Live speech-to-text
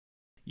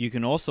You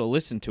can also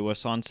listen to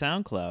us on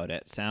SoundCloud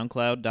at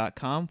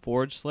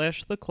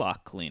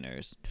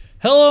soundcloud.com/theclockcleaners.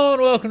 Hello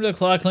and welcome to the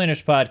Clock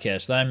Cleaners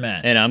Podcast. I'm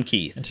Matt. And I'm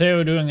Keith. And today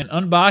we're doing an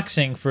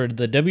unboxing for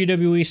the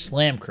WWE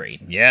Slam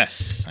Crate.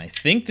 Yes, I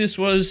think this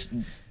was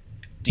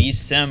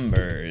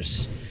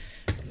December's.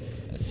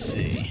 Let's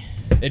see.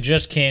 It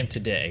just came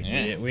today.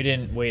 Yeah. We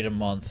didn't wait a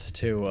month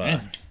to...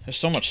 Man, there's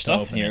so much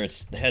stuff open here,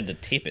 it. they had to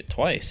tape it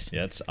twice.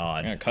 Yeah, it's I'm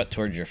odd. going to cut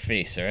towards your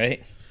face, all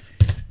right?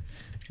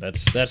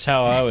 That's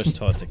how I was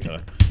taught to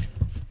cut.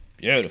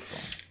 Beautiful.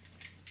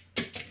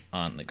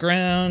 On the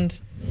ground.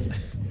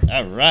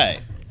 All right.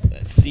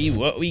 Let's see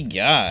what we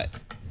got.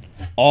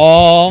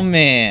 Oh,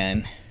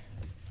 man.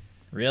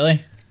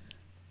 Really?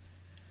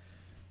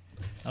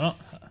 I don't...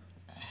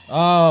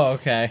 Oh,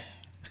 okay.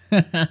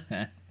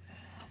 It's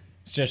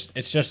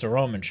just a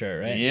Roman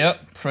shirt, right?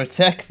 Yep.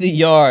 Protect the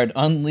yard.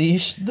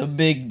 Unleash the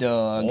big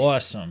dog.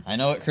 Awesome. I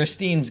know what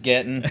Christine's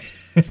getting. I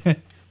was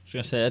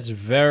gonna say that's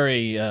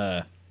very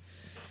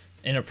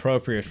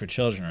inappropriate for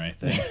children, right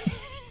there.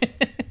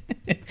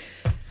 All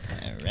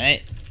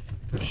right.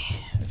 The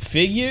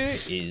figure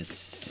is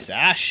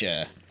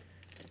Sasha.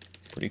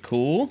 Pretty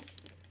cool.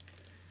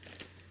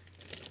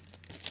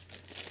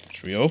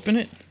 Should we open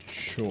it?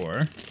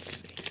 Sure.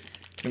 Let's see.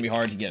 It's gonna be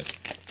hard to get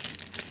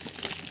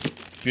a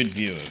good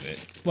view of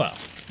it. Well,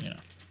 you know.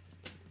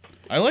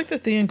 I like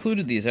that they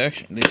included these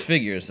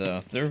figures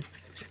though.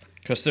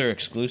 Because they're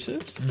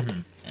exclusives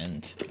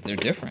and they're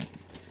different.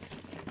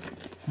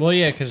 Well,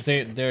 yeah, because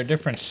they're a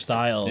different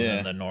style Yeah.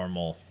 than the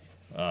normal.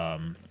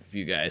 If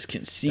you guys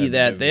can see WWE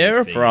that there,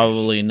 figures.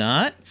 probably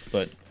not.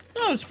 But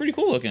no, it's pretty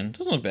cool looking.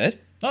 Doesn't look bad.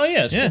 Oh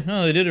yeah, it's Yeah, cool.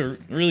 no, they did a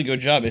really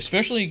good job,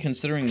 especially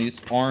considering these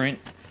aren't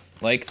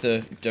like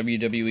the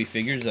WWE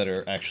figures that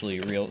are actually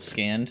real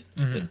scanned.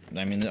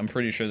 I mean, I'm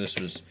pretty sure this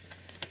was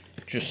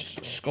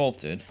just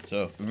sculpted.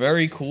 So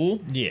very cool.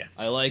 Yeah.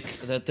 I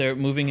like that they're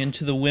moving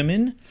into the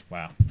women.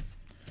 Wow.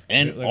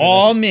 And Look at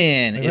oh this.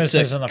 man, Look what it's it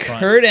says a on the front.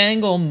 Kurt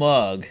Angle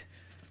mug.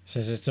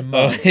 Says it's a Oh,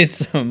 mug.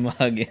 it's a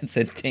mug. It's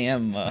a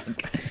damn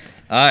mug.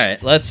 All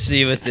right, let's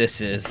see what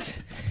this is.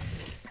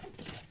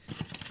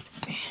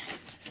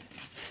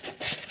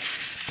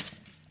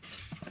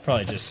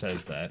 Probably just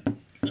says that.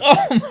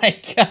 Oh my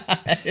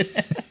god.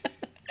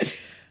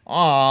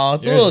 Oh,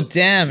 it's a little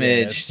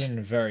damaged. Yeah, it's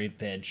in very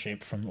bad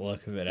shape from the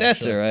look of it.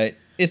 That's actually. all right.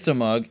 It's a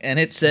mug, and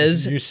it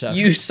says You suck.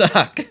 You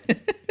suck.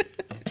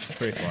 It's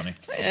pretty funny.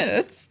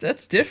 Yeah,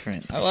 that's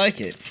different. I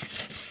like it.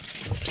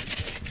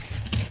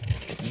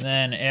 And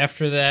then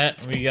after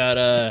that, we got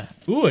a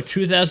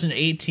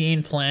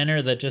 2018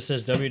 planner that just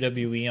says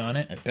WWE on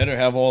it. I better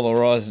have all the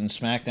Raws and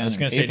SmackDowns. I was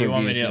gonna say, do you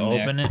want me to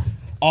open it?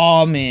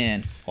 Oh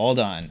man, hold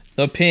on.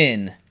 The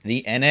pin,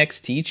 the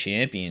NXT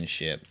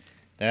Championship.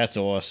 That's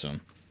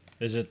awesome.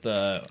 Is it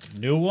the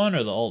new one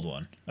or the old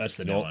one? That's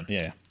the new one.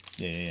 Yeah,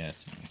 yeah.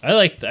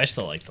 I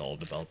still like the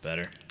old belt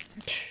better.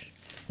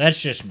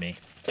 That's just me.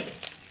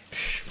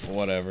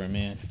 Whatever,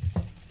 man.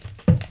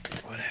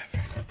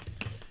 Whatever.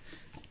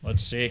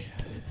 Let's see.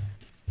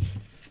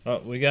 Oh,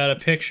 we got a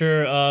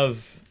picture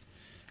of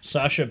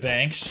Sasha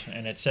Banks,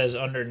 and it says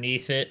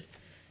underneath it,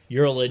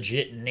 "Your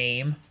legit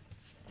name."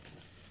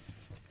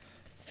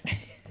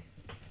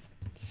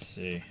 Let's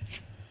see.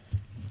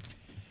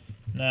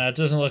 No, it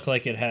doesn't look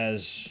like it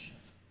has.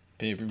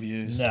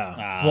 Pay-per-views. No,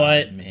 Ah,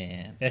 but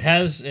man. it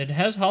has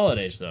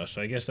holidays though,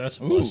 so I guess that's a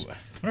plus. Ooh. I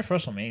wonder if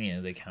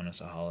WrestleMania they count as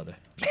a holiday.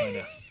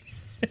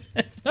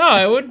 No,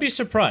 I wouldn't be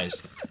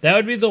surprised. That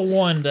would be the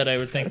one that I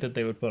would think that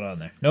they would put on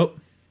there. Nope.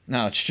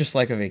 No, it's just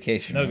like a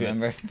vacation. No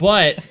remember? good.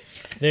 But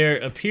there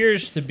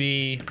appears to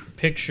be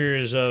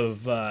pictures of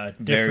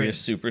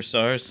Various different...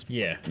 superstars.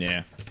 Yeah.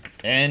 Yeah.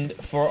 And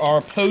for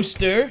our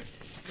poster,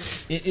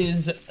 it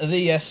is the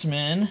Yes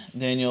Man,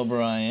 Daniel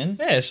Bryan.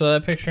 Yeah, I saw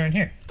that picture in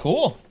here.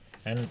 Cool.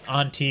 And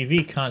on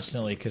TV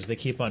constantly because they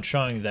keep on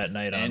showing that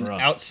night on And Raw.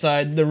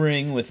 outside the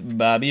ring with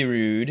Bobby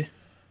Roode.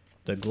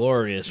 The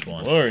glorious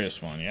one.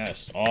 Glorious one,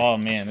 yes. Oh,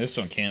 man, this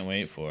one can't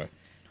wait for.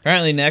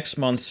 Apparently next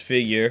month's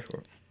figure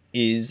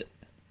is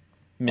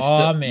Mr.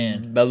 Aw,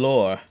 man.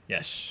 Balor,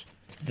 Yes.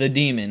 the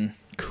demon.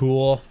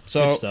 Cool.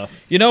 So, Good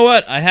stuff. you know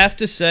what? I have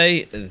to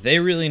say, they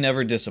really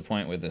never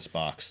disappoint with this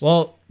box.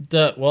 Well,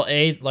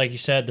 like you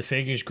said, the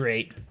figure's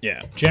great.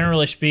 Yeah.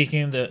 Generally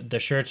speaking, the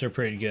shirts are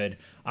pretty good.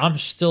 I'm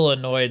still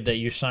annoyed that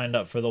you signed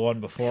up for the one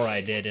before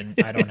I did, and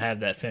I don't have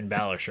that Finn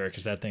Balor shirt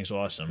because that thing's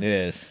awesome. It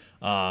is.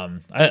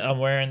 I'm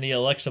wearing the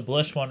Alexa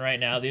Bliss one right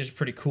now. These are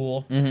pretty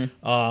cool.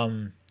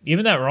 Mm-hmm.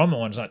 Even that Roman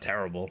one's not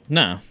terrible.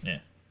 No. Yeah,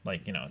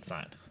 like it's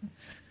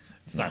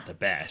not the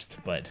best,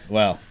 but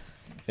Well,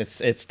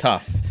 it's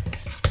tough.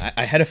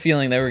 I had a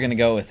feeling they were going to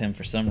go with him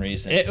for some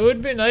reason. it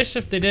would be nice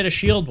if they did a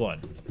Shield one.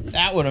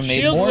 That would have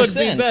made Shield more would be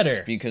sense.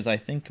 better. Because I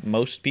think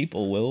most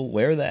people will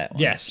wear that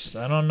one. Yes,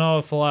 I don't know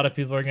if a lot of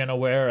people are gonna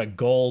wear a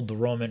gold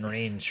Roman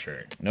Reigns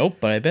shirt. Nope,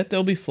 but I bet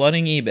they'll be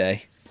flooding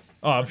eBay.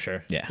 Oh, I'm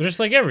sure. Yeah. Just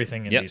like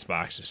everything in Yep. these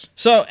boxes.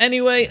 So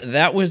anyway,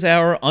 that was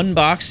our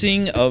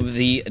unboxing of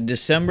the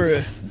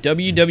December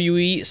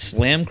WWE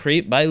Slam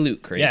Crate by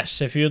Loot Crate.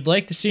 Yes, if you'd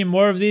like to see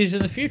more of these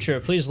in the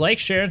future, please like,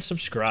 share, and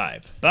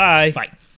subscribe. Bye. Bye.